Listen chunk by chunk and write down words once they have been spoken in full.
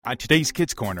On today's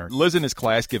Kids Corner, Liz and his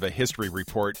class give a history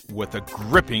report with a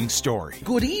gripping story.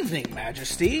 Good evening,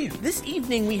 Majesty. This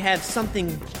evening we have something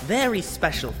very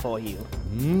special for you.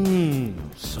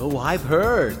 So I've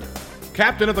heard.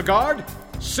 Captain of the Guard,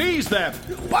 seize them!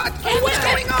 What? Hey, what's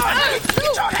going on?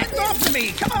 Get your hands off me!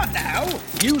 Come on now!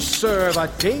 You serve a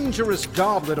dangerous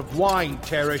goblet of wine,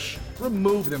 Teresh.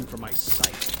 Remove them from my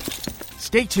sight.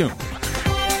 Stay tuned.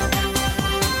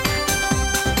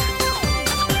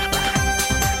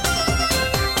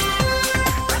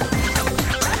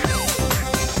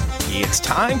 It's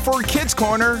time for Kids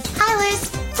Corner. Hi, Liz.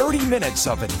 30 minutes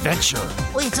of adventure.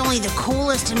 Well, it's only the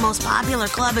coolest and most popular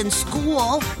club in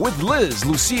school. With Liz,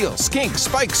 Lucille, Skink,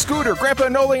 Spike, Scooter, Grandpa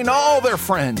Noli, and all their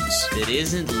friends. It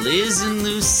isn't Liz and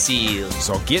Lucille.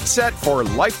 So get set for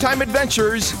lifetime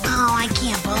adventures. Oh, I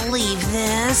can't believe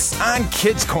this. On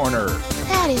Kids Corner.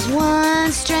 That is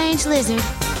one strange lizard.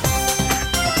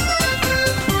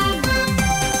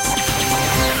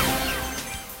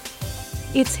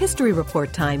 It's History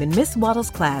Report time in Miss Waddle's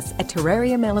class at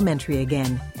Terrarium Elementary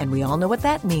again, and we all know what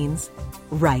that means.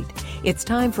 Right, it's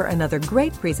time for another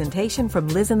great presentation from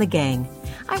Liz and the gang.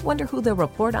 I wonder who they'll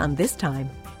report on this time.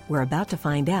 We're about to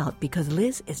find out because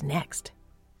Liz is next.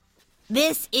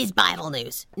 This is Bible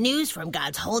news. News from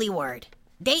God's holy word.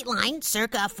 Dateline,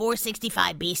 circa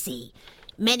 465 BC.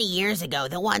 Many years ago,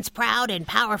 the once proud and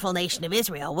powerful nation of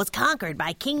Israel was conquered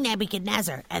by King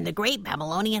Nebuchadnezzar and the great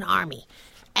Babylonian army.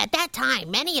 At that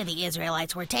time, many of the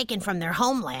Israelites were taken from their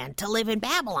homeland to live in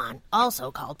Babylon,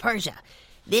 also called Persia.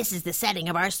 This is the setting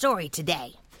of our story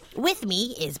today. With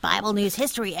me is Bible News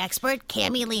history expert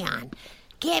Cami Leon.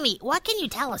 Cami, what can you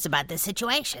tell us about this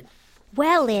situation?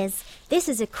 Well, Liz, this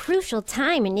is a crucial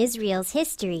time in Israel's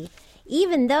history.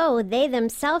 Even though they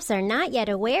themselves are not yet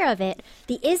aware of it,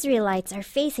 the Israelites are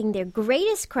facing their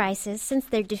greatest crisis since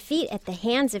their defeat at the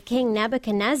hands of King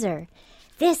Nebuchadnezzar.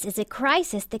 This is a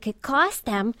crisis that could cost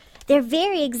them their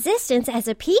very existence as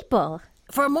a people.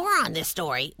 For more on this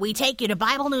story, we take you to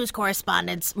Bible News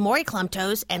correspondents Maury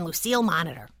Klumtos and Lucille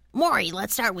Monitor. Maury,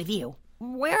 let's start with you.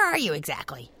 Where are you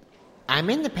exactly?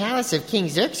 I'm in the palace of King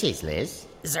Xerxes, Liz.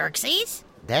 Xerxes?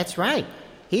 That's right.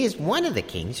 He is one of the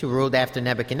kings who ruled after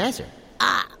Nebuchadnezzar.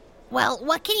 Well,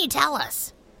 what can you tell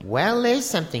us? Well, Liz,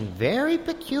 something very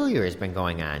peculiar has been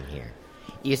going on here.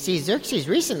 You see, Xerxes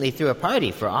recently threw a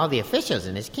party for all the officials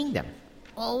in his kingdom.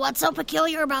 Well, what's so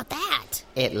peculiar about that?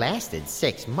 It lasted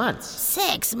 6 months.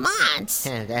 6 months?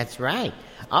 That's right.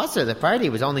 Also, the party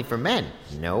was only for men.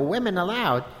 No women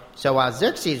allowed. So while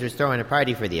Xerxes was throwing a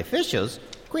party for the officials,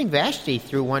 Queen Vashti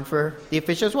threw one for the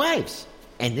officials' wives.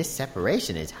 And this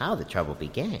separation is how the trouble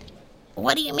began.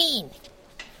 What do you mean?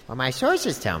 Well, my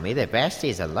sources tell me that Vashti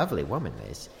is a lovely woman,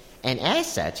 Liz. And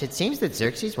as such, it seems that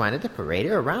Xerxes wanted to parade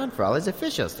her around for all his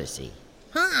officials to see.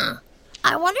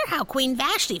 I wonder how Queen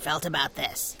Vashti felt about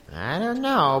this. I don't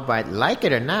know, but like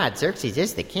it or not, Xerxes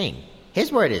is the king.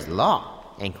 His word is law,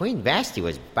 and Queen Vashti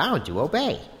was bound to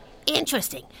obey.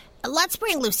 Interesting. Let's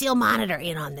bring Lucille Monitor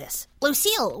in on this.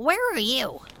 Lucille, where are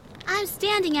you? I'm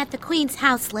standing at the Queen's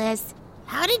house, Liz.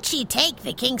 How did she take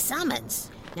the king's summons?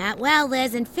 Not well,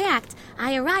 Liz. In fact,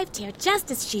 I arrived here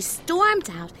just as she stormed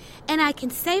out, and I can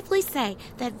safely say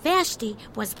that Vashti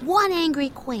was one angry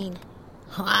queen.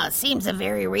 Well, it seems a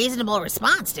very reasonable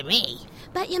response to me.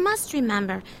 But you must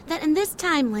remember that in this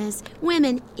time, Liz,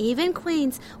 women, even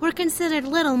queens, were considered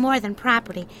little more than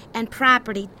property, and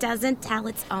property doesn't tell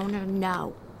its owner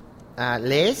no.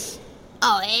 Liz?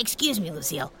 Oh, excuse me,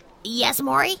 Lucille. Yes,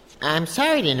 Maury? I'm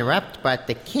sorry to interrupt, but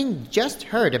the king just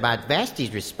heard about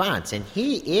Vashti's response, and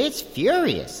he is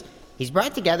furious. He's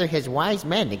brought together his wise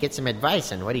men to get some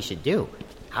advice on what he should do.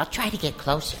 I'll try to get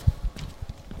closer.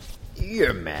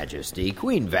 Your Majesty,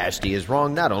 Queen Vashti is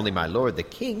wrong not only my lord the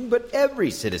king, but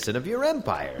every citizen of your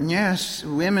empire. Yes,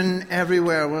 women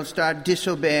everywhere will start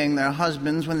disobeying their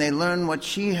husbands when they learn what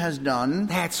she has done.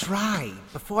 That's right.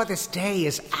 Before this day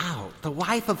is out, the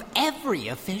wife of every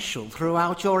official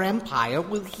throughout your empire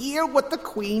will hear what the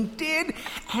queen did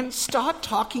and start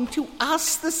talking to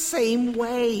us the same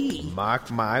way. Mark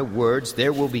my words,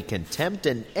 there will be contempt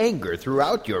and anger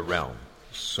throughout your realm.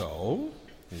 So,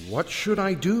 what should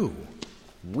I do?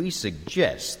 We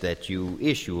suggest that you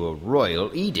issue a royal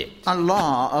edict. A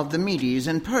law of the Medes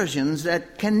and Persians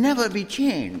that can never be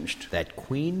changed. That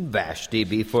Queen Vashti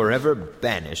be forever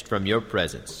banished from your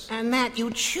presence. And that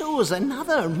you choose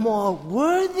another more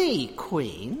worthy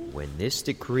queen. When this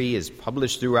decree is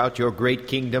published throughout your great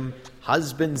kingdom,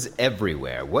 husbands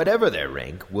everywhere, whatever their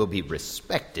rank, will be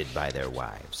respected by their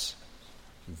wives.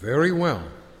 Very well.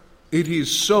 It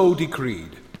is so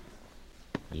decreed.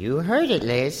 You heard it,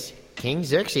 Liz. King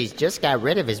Xerxes just got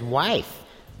rid of his wife.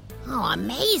 Oh,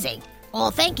 amazing.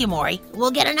 Well, thank you, Maury.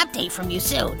 We'll get an update from you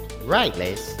soon. Right,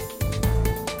 Liz.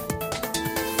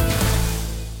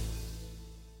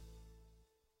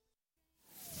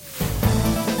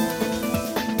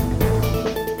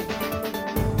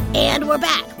 And we're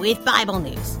back with Bible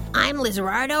News. I'm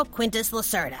Lizardo Quintus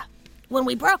Lacerda. When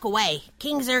we broke away,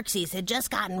 King Xerxes had just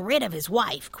gotten rid of his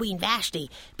wife, Queen Vashti,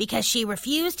 because she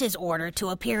refused his order to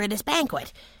appear at his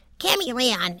banquet. Cammy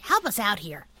Leon, help us out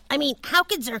here. I mean, how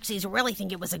could Xerxes really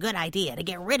think it was a good idea to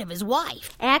get rid of his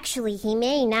wife? Actually, he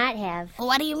may not have.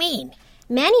 What do you mean?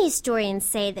 Many historians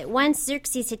say that once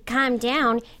Xerxes had calmed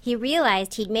down, he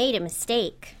realized he'd made a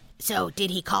mistake. So,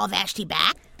 did he call Vashti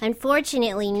back?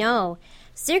 Unfortunately, no.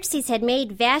 Xerxes had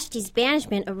made Vashti's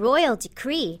banishment a royal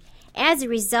decree. As a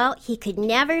result, he could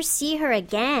never see her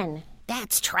again.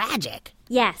 That's tragic.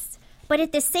 Yes, but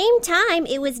at the same time,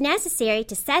 it was necessary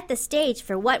to set the stage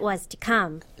for what was to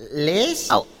come. Liz?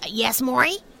 Oh, yes,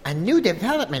 Maury? A new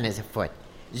development is afoot.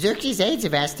 Xerxes' aides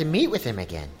have asked to meet with him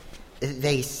again.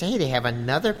 They say they have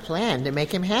another plan to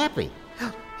make him happy.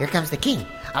 Here comes the king.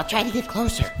 I'll try to get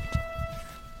closer.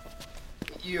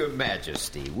 Your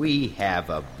Majesty, we have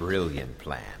a brilliant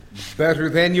plan. Better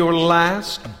than your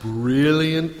last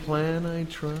brilliant plan, I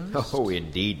trust? Oh,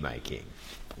 indeed, my king.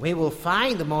 We will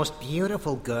find the most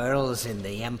beautiful girls in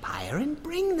the Empire and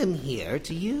bring them here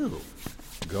to you.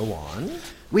 Go on.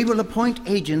 We will appoint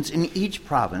agents in each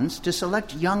province to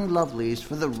select young lovelies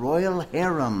for the royal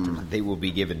harem. They will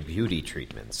be given beauty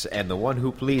treatments, and the one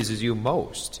who pleases you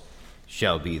most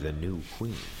shall be the new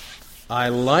queen. I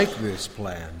like this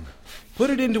plan. Put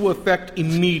it into effect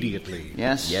immediately.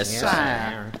 Yes,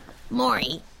 sire.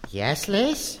 Maury? Yes,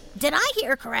 Liz? Did I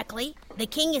hear correctly? The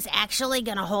king is actually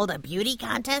going to hold a beauty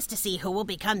contest to see who will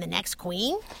become the next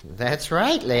queen? That's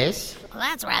right, Liz. Well,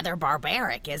 that's rather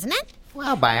barbaric, isn't it?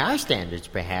 Well, by our standards,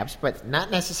 perhaps, but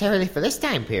not necessarily for this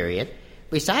time period.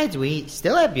 Besides, we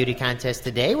still have beauty contests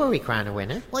today where we crown a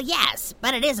winner. Well, yes,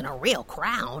 but it isn't a real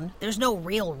crown. There's no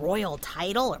real royal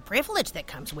title or privilege that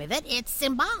comes with it. It's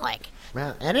symbolic.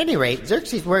 Well, at any rate,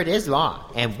 Xerxes' word is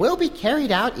law and will be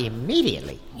carried out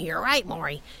immediately. You're right,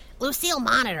 Maury. Lucille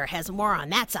Monitor has more on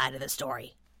that side of the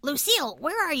story. Lucille,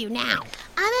 where are you now?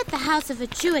 I'm at the house of a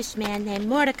Jewish man named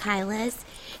Mordecai, Liz.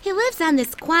 He lives on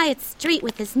this quiet street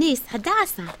with his niece,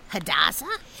 Hadassah.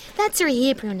 Hadassah? That's her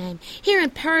Hebrew name. Here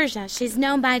in Persia, she's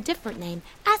known by a different name,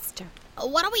 Esther.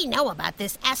 What do we know about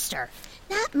this Esther?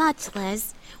 Not much,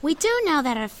 Liz. We do know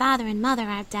that her father and mother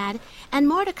are dead, and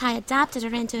Mordecai adopted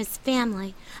her into his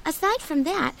family. Aside from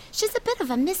that, she's a bit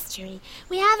of a mystery.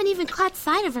 We haven't even caught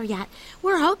sight of her yet.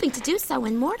 We're hoping to do so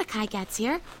when Mordecai gets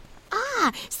here.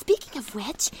 Ah, speaking of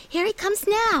which, here he comes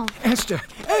now.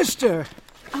 Esther!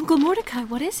 Uncle Mordecai,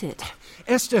 what is it?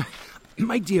 Esther,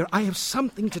 my dear, I have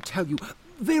something to tell you.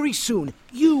 Very soon,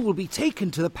 you will be taken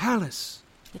to the palace.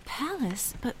 The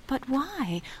palace? But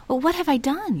why? Well, what have I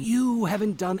done? You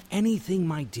haven't done anything,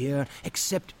 my dear,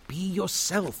 except be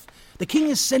yourself. The king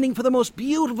is sending for the most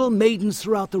beautiful maidens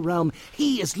throughout the realm.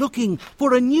 He is looking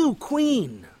for a new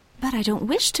queen. But I don't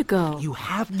wish to go. You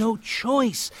have no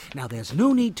choice. Now, there's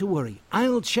no need to worry.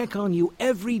 I'll check on you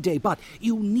every day, but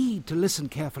you need to listen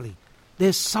carefully.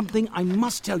 There's something I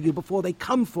must tell you before they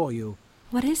come for you.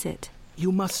 What is it?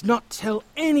 You must not tell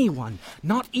anyone,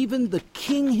 not even the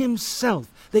king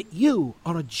himself, that you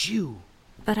are a Jew.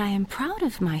 But I am proud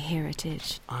of my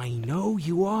heritage. I know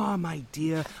you are, my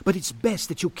dear, but it's best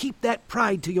that you keep that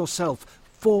pride to yourself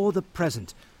for the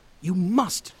present. You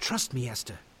must trust me,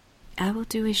 Esther. I will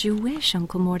do as you wish,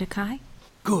 Uncle Mordecai.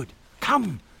 Good.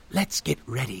 Come, let's get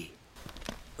ready.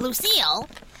 Lucille?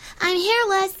 I'm here,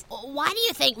 Liz. Why do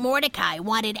you think Mordecai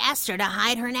wanted Esther to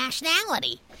hide her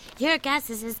nationality? Your guess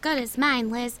is as good as mine,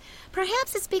 Liz.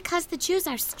 Perhaps it's because the Jews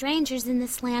are strangers in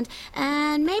this land,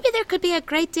 and maybe there could be a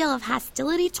great deal of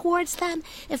hostility towards them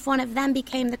if one of them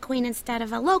became the queen instead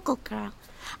of a local girl.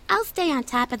 I'll stay on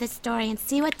top of the story and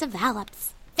see what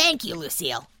develops. Thank you,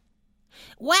 Lucille.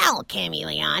 Well, Cammy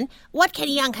Leon, what can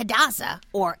young Hadassah,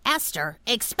 or Esther,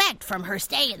 expect from her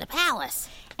stay in the palace?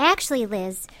 Actually,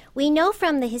 Liz, we know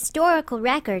from the historical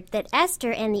record that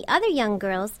Esther and the other young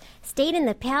girls stayed in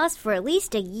the palace for at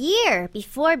least a year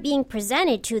before being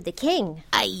presented to the king.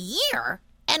 A year?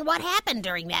 And what happened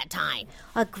during that time?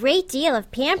 A great deal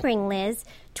of pampering, Liz.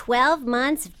 12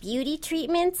 months of beauty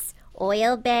treatments,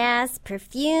 oil baths,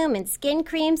 perfume, and skin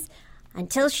creams,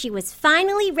 until she was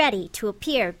finally ready to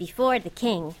appear before the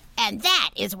king. And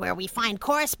that is where we find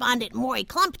correspondent Maury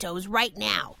Klumptoes right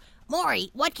now. Maury,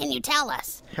 what can you tell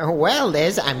us? Well,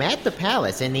 Liz, I'm at the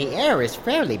palace, and the air is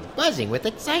fairly buzzing with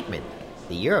excitement.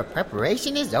 The year of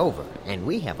preparation is over, and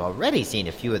we have already seen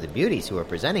a few of the beauties who are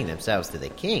presenting themselves to the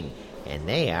king, and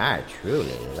they are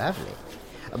truly lovely.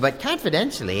 But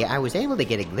confidentially, I was able to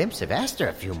get a glimpse of Esther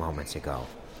a few moments ago.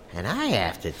 And I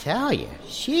have to tell you,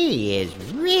 she is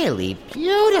really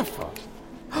beautiful.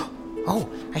 Oh,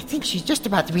 I think she's just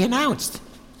about to be announced.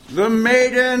 The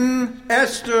maiden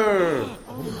Esther.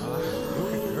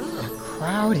 The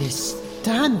crowd is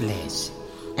stunned, Liz.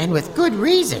 And with good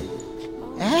reason.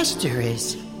 Esther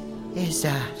is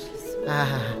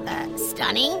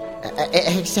stunning?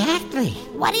 Exactly.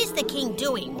 What is the king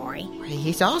doing, Maury?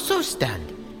 He's also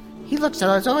stunned. He looks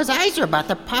as though his eyes are about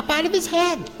to pop out of his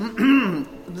head.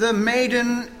 The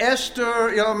maiden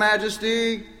Esther, Your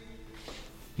Majesty.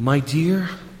 My dear,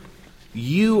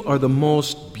 you are the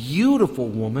most beautiful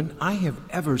woman I have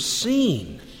ever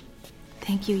seen.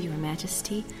 Thank you, Your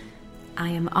Majesty. I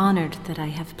am honored that I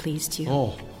have pleased you.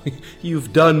 Oh,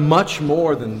 you've done much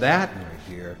more than that, my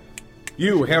dear.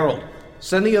 You, Harold,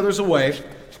 send the others away.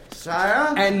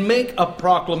 Sire? And make a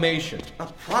proclamation. A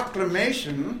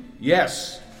proclamation?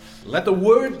 Yes. Let the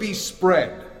word be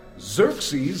spread.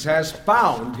 Xerxes has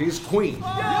found his queen.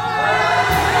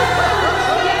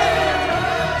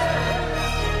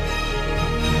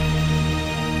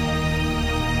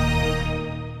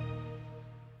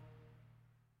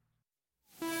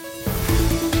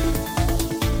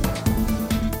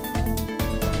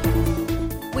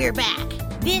 We're back.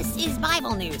 This is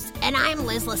Bible News, and I'm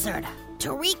Liz Lacerda. To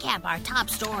recap our top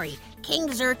story,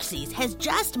 King Xerxes has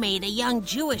just made a young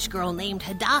Jewish girl named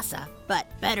Hadassah, but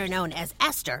better known as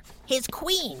Esther, his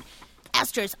queen.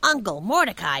 Esther's uncle,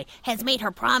 Mordecai, has made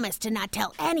her promise to not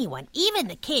tell anyone, even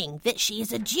the king, that she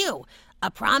is a Jew,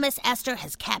 a promise Esther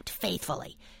has kept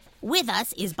faithfully. With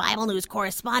us is Bible News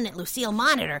correspondent Lucille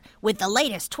Monitor with the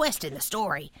latest twist in the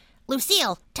story.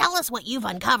 Lucille, tell us what you've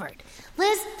uncovered.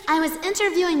 Liz, I was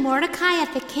interviewing Mordecai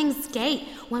at the king's gate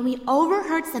when we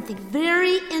overheard something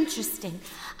very interesting.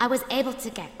 I was able to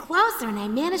get closer and I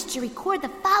managed to record the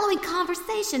following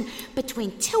conversation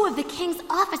between two of the king's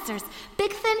officers,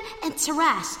 Bigthan and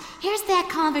Teresh. Here's that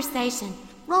conversation.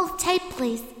 Roll tape,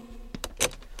 please.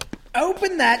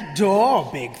 Open that door,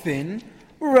 Bigthan.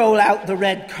 Roll out the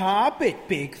red carpet,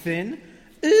 Bigthan.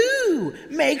 Ooh,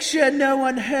 make sure no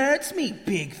one hurts me,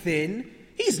 Bigthan.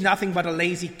 He's nothing but a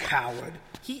lazy coward.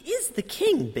 He is the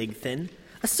king, Bigthan.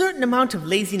 A certain amount of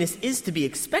laziness is to be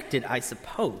expected, I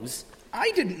suppose.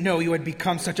 I didn't know you had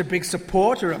become such a big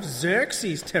supporter of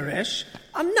Xerxes, Teresh.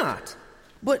 I'm not.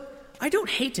 But I don't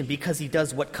hate him because he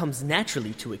does what comes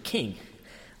naturally to a king.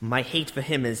 My hate for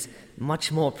him is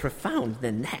much more profound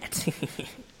than that.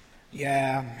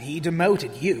 Yeah, he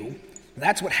demoted you.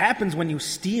 That's what happens when you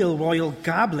steal royal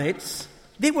goblets.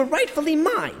 They were rightfully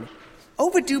mine.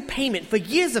 Overdue payment for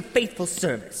years of faithful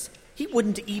service. He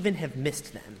wouldn't even have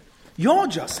missed them. You're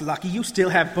just lucky you still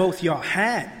have both your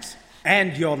hands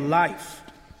and your life.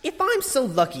 If I'm so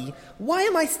lucky, why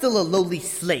am I still a lowly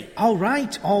slave? All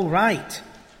right.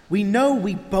 We know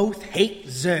we both hate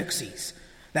Xerxes.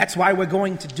 That's why we're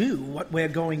going to do what we're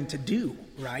going to do,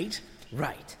 right?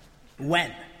 Right.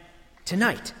 When?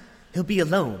 Tonight. He'll be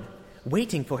alone,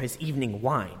 waiting for his evening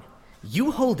wine.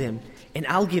 You hold him, and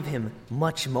I'll give him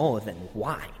much more than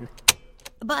wine.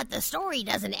 But the story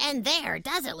doesn't end there,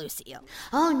 does it, Lucille?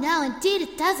 Oh, no, indeed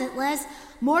it doesn't, Liz.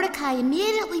 Mordecai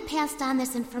immediately passed on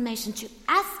this information to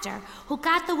Esther, who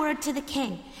got the word to the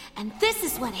king. And this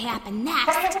is what happened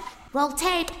next. Roll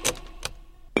tape.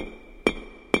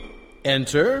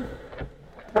 Enter.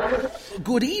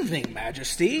 Good evening,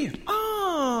 Majesty.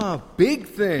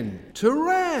 Bigthan,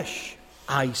 Teresh.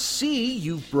 I see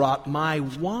you brought my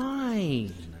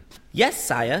wine. Yes,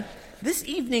 sire. This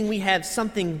evening we have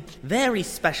something very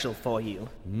special for you.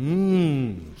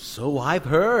 So I've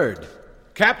heard.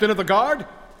 Captain of the guard,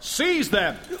 seize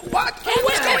them! What?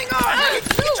 What's going on?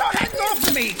 Get your hands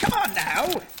off me! Come on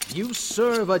now! You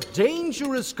serve a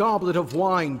dangerous goblet of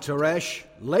wine, Teresh,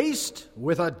 laced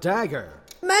with a dagger.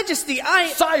 Majesty,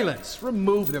 Silence!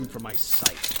 Remove them from my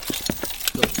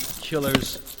sight. Good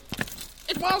killers.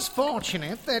 It was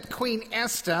fortunate that Queen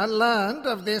Esther learned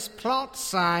of this plot,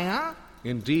 sire.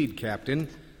 Indeed, Captain.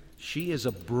 She is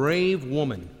a brave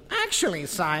woman. Actually,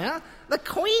 sire, the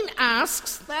Queen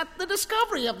asks that the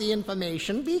discovery of the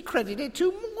information be credited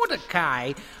to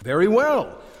Mordecai. Very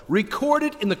well. Record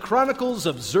it in the chronicles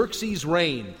of Xerxes'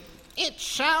 reign. It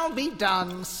shall be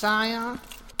done, sire.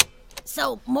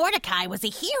 So Mordecai was a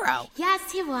hero.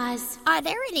 Yes, he was. Are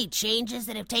there any changes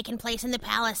that have taken place in the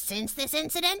palace since this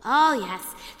incident? Oh, yes.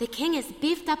 The king has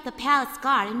beefed up the palace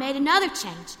guard and made another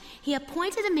change. He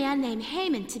appointed a man named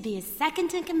Haman to be his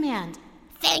second in command.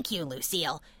 Thank you,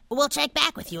 Lucille. We'll check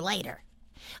back with you later.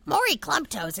 Maury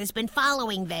Klumptoes has been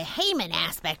following the Haman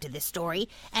aspect of this story,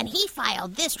 and he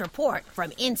filed this report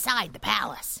from inside the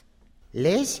palace.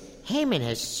 Liz, Haman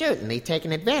has certainly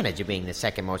taken advantage of being the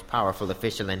second most powerful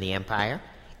official in the empire.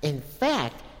 In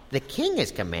fact, the king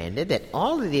has commanded that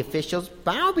all of the officials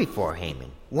bow before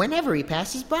Haman whenever he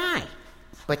passes by.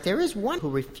 But there is one who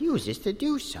refuses to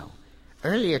do so.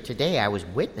 Earlier today, I was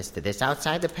witness to this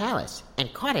outside the palace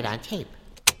and caught it on tape.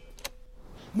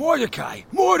 Mordecai!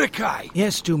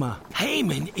 Yes, Duma.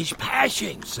 Haman is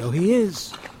passing. So he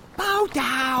is. Bow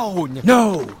down!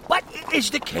 No! But it is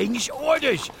the king's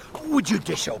orders. Would you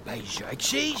disobey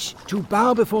Xerxes? To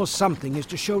bow before something is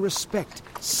to show respect.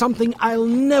 Something I'll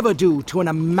never do to an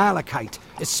Amalekite,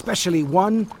 especially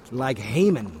one like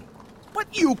Haman.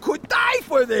 But you could die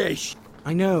for this!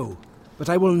 I know, but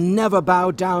I will never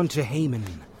bow down to Haman.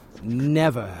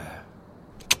 Never.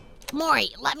 Maury,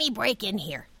 let me break in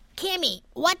here. Cammy,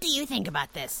 what do you think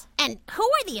about this? And who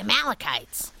are the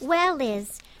Amalekites? Well,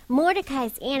 Liz,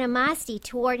 Mordecai's animosity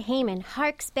toward Haman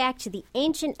harks back to the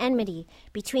ancient enmity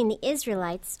between the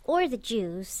Israelites, or the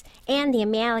Jews, and the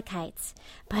Amalekites.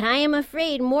 But I am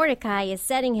afraid Mordecai is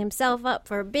setting himself up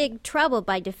for big trouble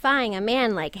by defying a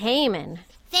man like Haman.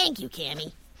 Thank you,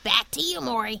 Cammy. Back to you,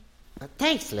 Maury.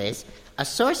 Thanks, Liz. A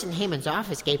source in Haman's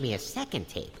office gave me a second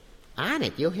tape. On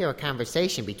it, you'll hear a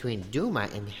conversation between Duma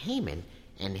and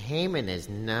Haman is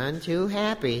none too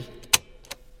happy.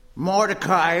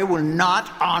 Mordecai will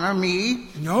not honor me?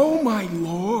 No, my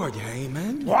lord,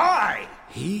 Haman. Why?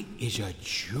 He is a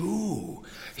Jew.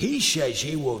 He says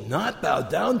he will not bow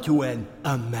down to an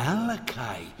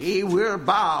Amalekite. He will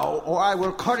bow, or I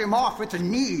will cut him off with the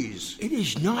knees. It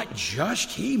is not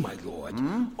just he, my lord.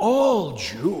 All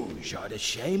Jews are the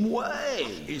same way.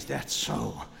 Is that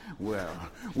so? Well,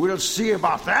 we'll see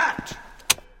about that.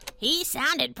 He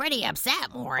sounded pretty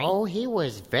upset, Maury. Oh, he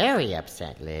was very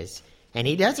upset, Liz. And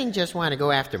he doesn't just want to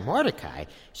go after Mordecai.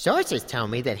 Sources tell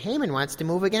me that Haman wants to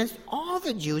move against all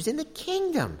the Jews in the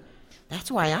kingdom.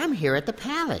 That's why I'm here at the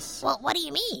palace. Well, what do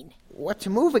you mean? Well, to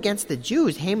move against the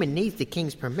Jews, Haman needs the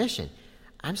king's permission.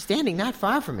 I'm standing not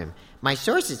far from him. My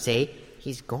sources say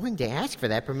he's going to ask for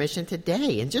that permission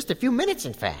today, in just a few minutes,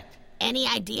 in fact. Any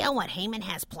idea what Haman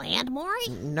has planned, Maury?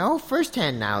 No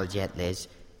first-hand knowledge yet, Liz.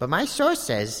 But my source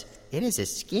says it is a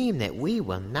scheme that we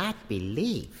will not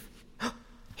believe.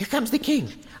 Here comes the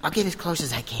king. I'll get as close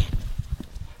as I can.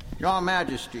 Your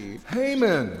Majesty.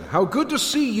 Haman, how good to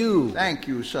see you. Thank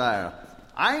you, sire.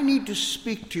 I need to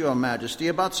speak to Your Majesty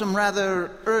about some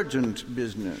rather urgent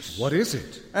business. What is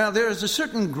it? There is a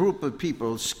certain group of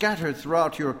people scattered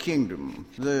throughout your kingdom.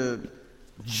 The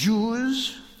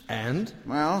Jews. And?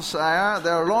 Well, sire,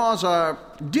 their laws are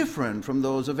different from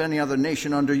those of any other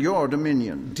nation under your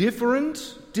dominion.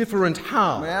 Different? Different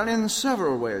how? Well, in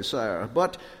several ways, sire.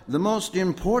 But the most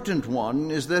important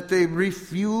one is that they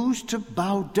refuse to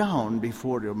bow down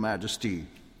before Your Majesty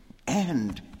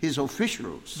and his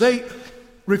officials. They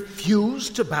refuse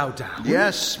to bow down?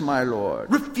 Yes, my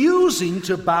lord. Refusing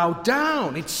to bow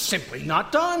down? It's simply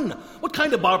not done. What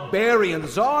kind of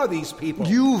barbarians are these people?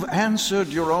 You've answered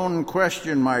your own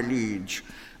question, my liege.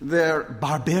 They're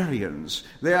barbarians.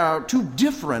 They are too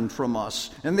different from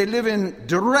us, and they live in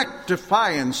direct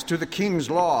defiance to the king's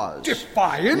laws.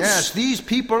 Defiance? Yes, these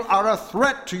people are a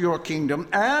threat to your kingdom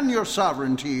and your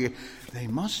sovereignty. They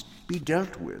must be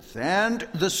dealt with, and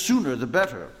the sooner the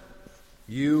better.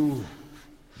 You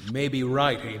may be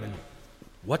right, Haman.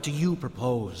 What do you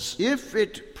propose? If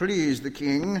it please the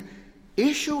king,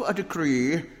 issue a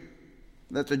decree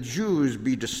that the Jews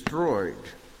be destroyed.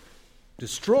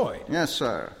 Destroyed? Yes,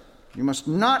 sir. You must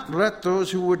not let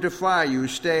those who would defy you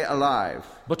stay alive.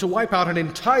 But to wipe out an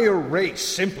entire race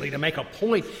simply to make a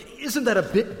point, isn't that a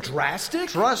bit drastic?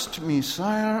 Trust me,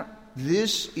 sire,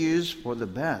 this is for the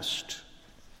best.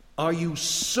 Are you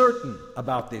certain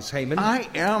about this, Haman? I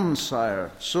am,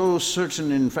 sire. So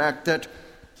certain, in fact, that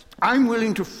I'm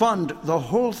willing to fund the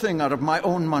whole thing out of my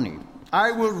own money.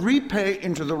 I will repay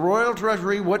into the royal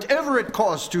treasury whatever it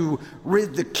costs to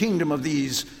rid the kingdom of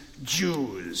these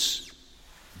Jews.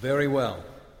 Very well.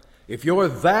 If you're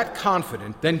that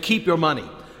confident, then keep your money.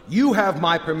 You have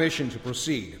my permission to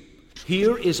proceed.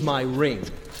 Here is my ring,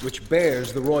 which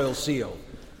bears the royal seal.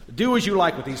 Do as you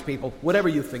like with these people, whatever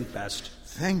you think best.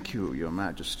 Thank you, Your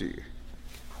Majesty.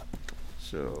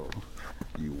 So,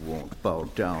 you won't bow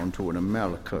down to an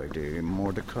Amalekite, eh,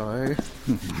 Mordecai?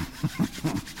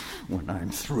 When I'm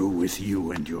through with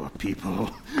you and your people,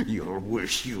 you'll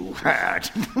wish you had.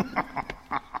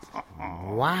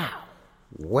 Wow.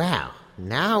 Well,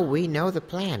 now we know the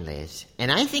plan, Liz.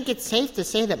 And I think it's safe to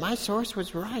say that my source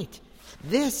was right.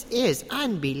 This is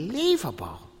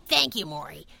unbelievable. Thank you,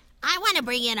 Maury. I want to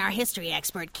bring in our history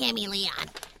expert, Cammy Leon.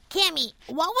 Cammy,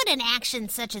 what would an action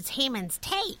such as Haman's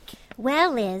take?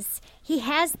 Well, Liz, he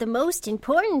has the most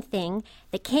important thing,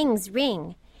 the king's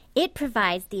ring. It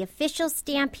provides the official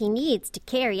stamp he needs to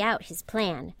carry out his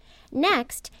plan.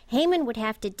 Next, Haman would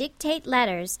have to dictate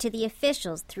letters to the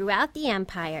officials throughout the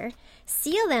empire,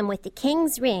 seal them with the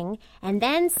king's ring, and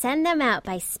then send them out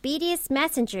by speediest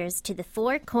messengers to the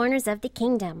four corners of the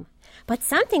kingdom. But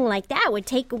something like that would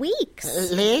take weeks.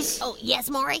 Liz? Oh, yes,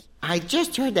 Maury? I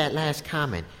just heard that last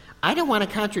comment. I don't want to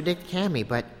contradict Cammy,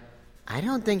 but I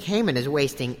don't think Haman is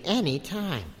wasting any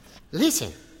time.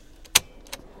 Listen.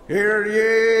 Hear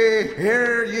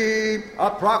ye,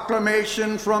 a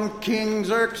proclamation from King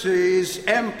Xerxes,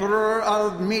 Emperor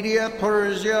of Media,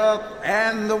 Persia,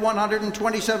 and the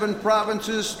 127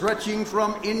 provinces stretching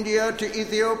from India to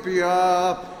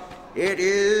Ethiopia. It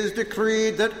is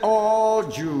decreed that all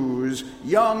Jews,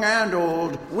 young and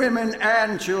old, women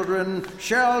and children,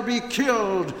 shall be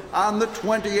killed on the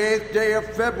 28th day of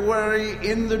February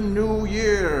in the new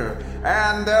year,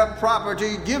 and their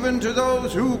property given to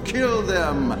those who kill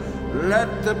them.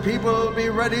 Let the people be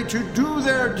ready to do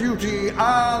their duty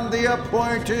on the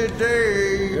appointed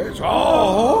day.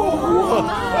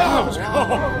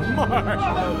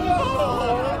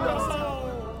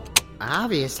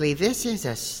 Obviously, this is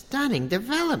a stunning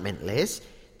development, Liz.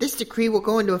 This decree will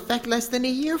go into effect less than a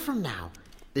year from now.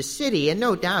 The city, and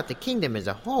no doubt the kingdom as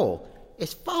a whole,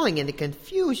 is falling into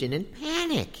confusion and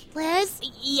panic. Liz?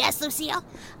 Yes, Lucille?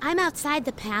 I'm outside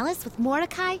the palace with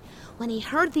Mordecai. When he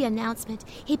heard the announcement,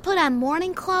 he put on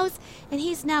mourning clothes, and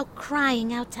he's now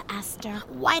crying out to Esther.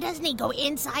 Why doesn't he go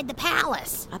inside the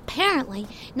palace? Apparently,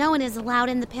 no one is allowed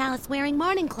in the palace wearing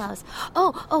mourning clothes.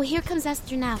 Oh, here comes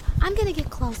Esther now. I'm going to get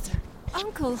closer.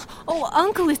 Uncle,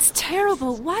 Uncle, it's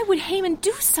terrible. Why would Haman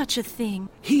do such a thing?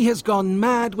 He has gone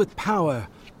mad with power.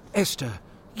 Esther,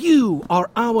 you are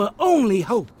our only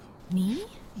hope. Me?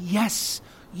 Yes,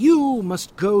 you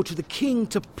must go to the king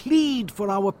to plead for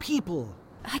our people.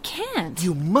 I can't.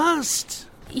 You must.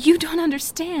 You don't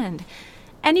understand.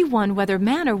 Anyone, whether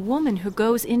man or woman, who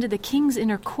goes into the king's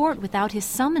inner court without his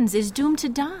summons is doomed to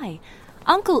die.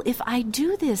 Uncle, if I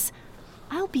do this,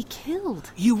 I'll be killed.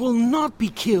 You will not be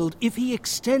killed if he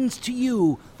extends to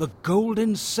you the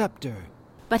golden scepter.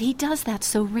 But he does that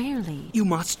so rarely. You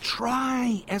must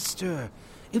try, Esther.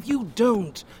 If you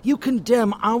don't, you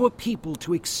condemn our people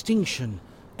to extinction,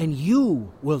 and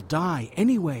you will die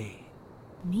anyway.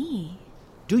 Me?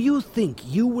 Do you think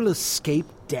you will escape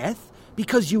death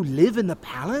because you live in the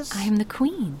palace? I am the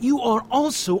queen. You are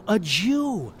also a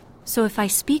Jew. So if I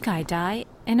speak, I die,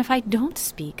 and if I don't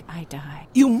speak, I die.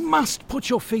 You must put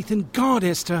your faith in God,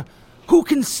 Esther. Who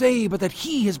can say but that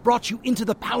he has brought you into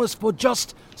the palace for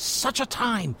just such a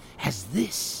time as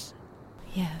this?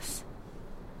 Yes.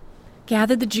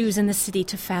 Gather the Jews in the city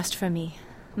to fast for me.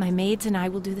 My maids and I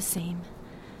will do the same.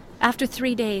 After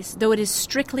 3 days, though it is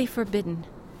strictly forbidden,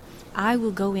 I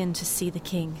will go in to see the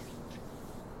king.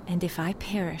 And if I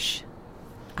perish,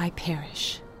 I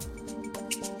perish.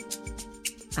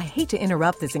 I hate to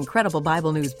interrupt this incredible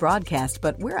Bible News broadcast,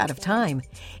 but we're out of time.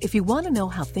 If you want to know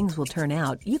how things will turn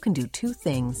out, you can do 2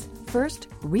 things. First,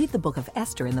 read the book of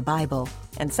Esther in the Bible.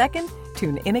 And second,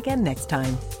 tune in again next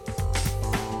time.